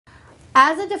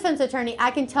As a defense attorney,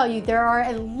 I can tell you there are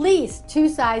at least two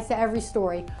sides to every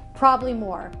story, probably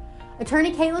more.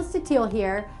 Attorney Caitlin Steele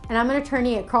here, and I'm an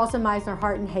attorney at Carlson, Meisner,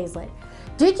 Hart & Hazlett.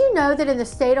 Did you know that in the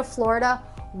state of Florida,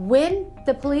 when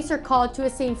the police are called to a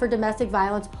scene for domestic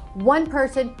violence, one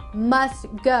person must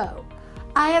go?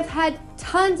 I have had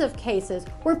tons of cases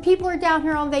where people are down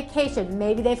here on vacation.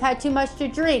 Maybe they've had too much to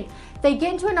drink. They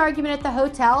get into an argument at the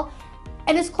hotel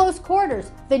and it's close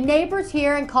quarters. The neighbors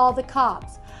hear and call the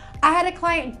cops. I had a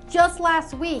client just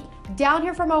last week down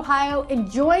here from Ohio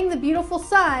enjoying the beautiful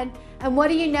sun, and what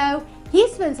do you know? He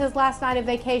spends his last night of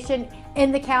vacation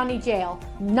in the county jail,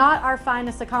 not our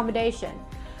finest accommodation.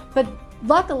 But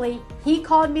luckily, he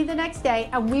called me the next day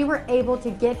and we were able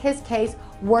to get his case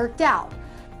worked out.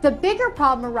 The bigger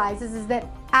problem arises is that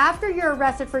after you're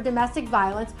arrested for domestic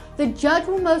violence, the judge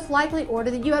will most likely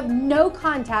order that you have no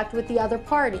contact with the other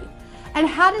party. And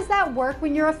how does that work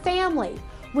when you're a family?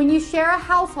 When you share a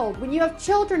household, when you have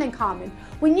children in common,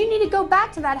 when you need to go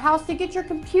back to that house to get your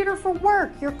computer for work,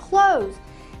 your clothes.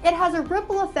 It has a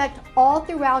ripple effect all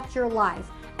throughout your life.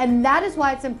 And that is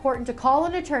why it's important to call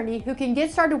an attorney who can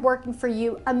get started working for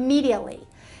you immediately.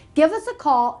 Give us a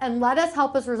call and let us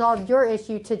help us resolve your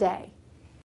issue today.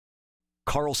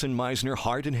 Carlson, Meisner,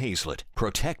 Hart & Hazlett,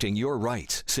 protecting your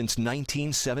rights since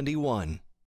 1971.